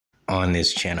on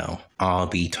this channel, I'll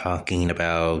be talking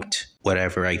about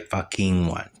whatever I fucking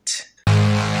want.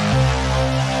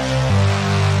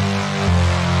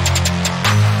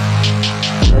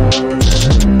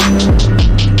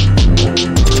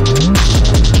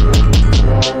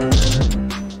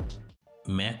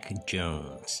 Mac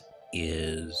Jones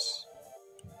is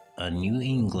a New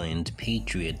England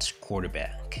Patriots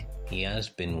quarterback. He has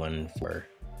been one for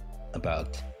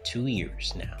about 2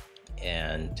 years now,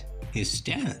 and his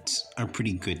stats are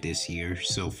pretty good this year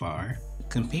so far.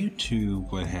 Compared to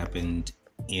what happened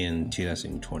in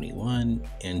 2021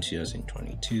 and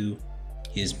 2022,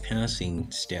 his passing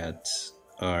stats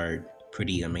are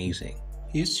pretty amazing.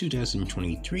 His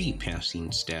 2023 passing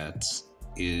stats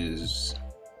is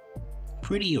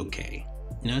pretty okay.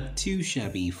 Not too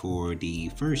shabby for the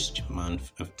first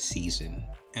month of the season.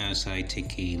 As I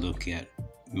take a look at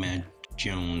Mac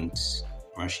Jones'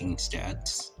 rushing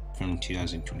stats from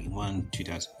 2021,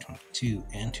 2022,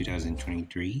 and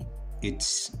 2023,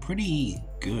 it's pretty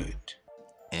good.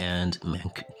 And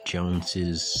Mac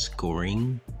Jones's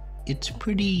scoring, it's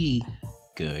pretty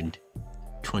good.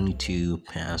 22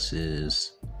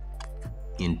 passes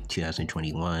in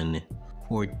 2021,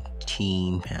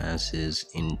 14 passes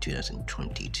in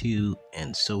 2022,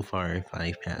 and so far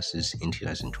 5 passes in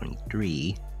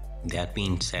 2023. That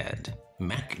being said,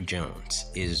 Mac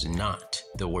Jones is not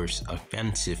the worst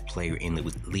offensive player in the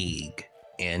league.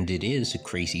 And it is a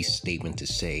crazy statement to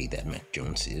say that Mac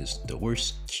Jones is the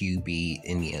worst QB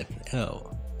in the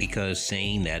NFL, because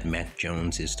saying that Mac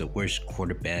Jones is the worst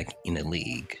quarterback in the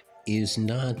league is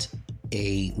not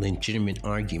a legitimate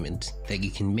argument that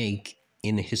you can make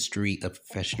in the history of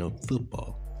professional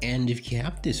football. And if you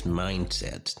have this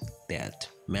mindset that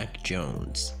Mac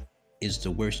Jones is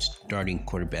the worst starting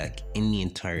quarterback in the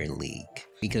entire league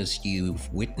because you've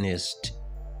witnessed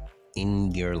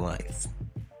in your life,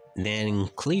 then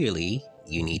clearly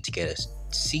you need to get a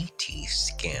CT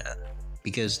scan,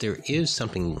 because there is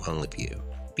something wrong with you,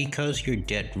 because you're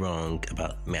dead wrong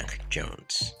about Mac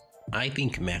Jones. I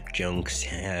think Mac Jones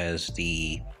has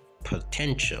the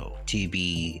potential to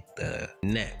be the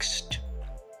next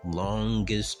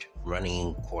longest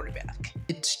running quarterback.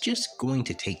 It's just going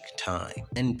to take time,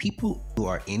 and people who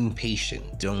are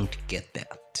impatient don't get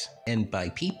that. And by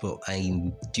people,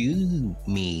 I do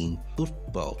mean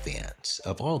football fans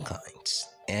of all kinds.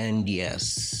 And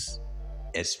yes,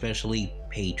 especially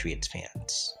Patriots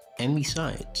fans. And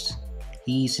besides,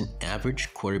 he's an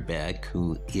average quarterback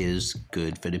who is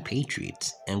good for the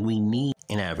Patriots, and we need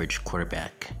an average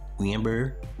quarterback.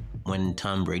 Remember when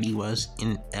Tom Brady was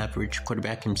an average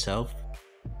quarterback himself?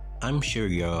 I'm sure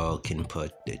y'all can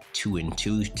put the 2 and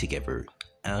 2 together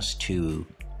as to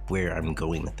where I'm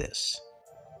going with this.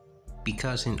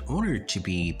 Because in order to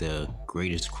be the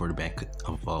greatest quarterback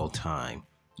of all time,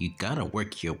 you gotta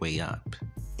work your way up.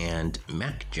 And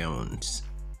Mac Jones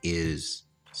is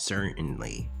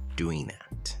certainly doing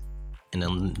that. And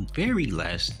the very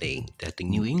last thing that the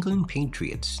New England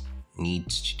Patriots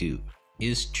needs to do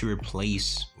is to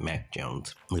replace Mac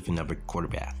Jones with another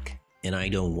quarterback. And I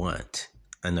don't want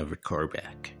another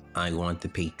quarterback. I want the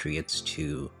Patriots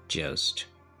to just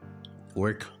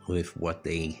work with what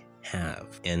they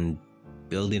have and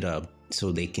build it up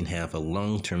so they can have a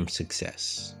long-term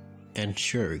success. And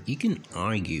sure, you can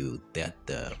argue that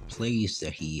the plays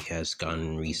that he has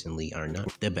gotten recently are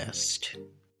not the best,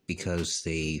 because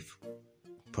they've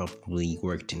probably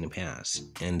worked in the past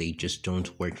and they just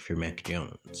don't work for Mac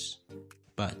Jones.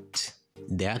 But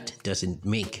that doesn't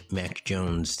make Mac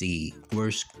Jones the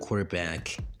worst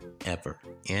quarterback ever.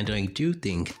 And I do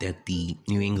think that the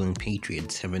New England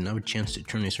Patriots have another chance to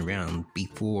turn this around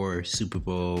before Super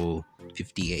Bowl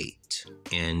 58.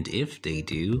 And if they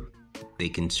do, they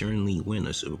can certainly win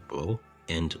a Super Bowl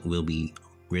and will be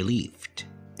relieved.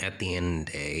 At the end of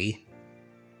the day,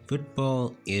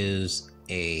 football is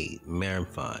a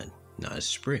marathon, not a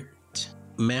sprint.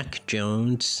 Mac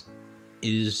Jones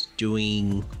is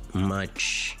doing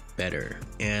much better,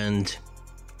 and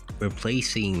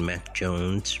replacing Mac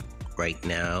Jones right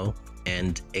now,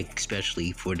 and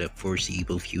especially for the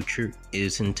foreseeable future,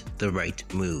 isn't the right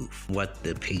move. What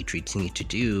the Patriots need to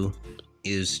do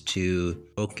is to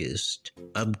focus,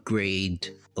 upgrade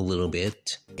a little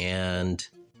bit, and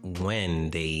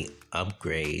when they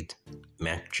upgrade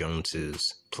Mac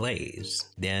Jones's plays,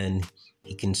 then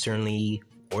he can certainly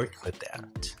work with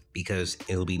that, because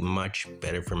it'll be much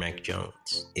better for Mac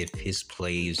Jones if his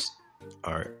plays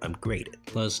are upgraded.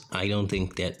 Plus, I don't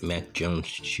think that Mac Jones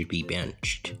should be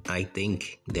benched. I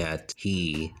think that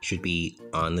he should be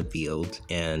on the field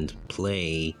and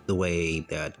play the way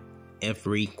that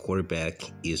every quarterback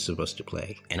is supposed to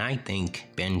play. And I think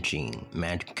benching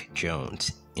Mac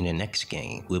Jones in the next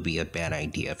game will be a bad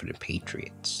idea for the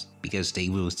Patriots, because they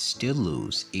will still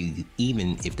lose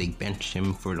even if they bench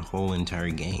him for the whole entire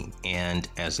game. And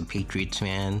as a Patriots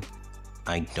fan,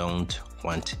 I don't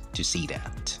want to see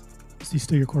that. Is he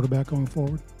still your quarterback going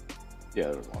forward?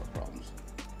 Yeah, there's a lot of problems.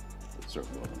 It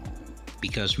certainly wasn't all.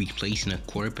 Because replacing a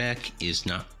quarterback is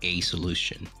not a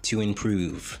solution to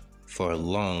improve for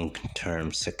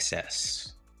long-term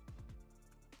success.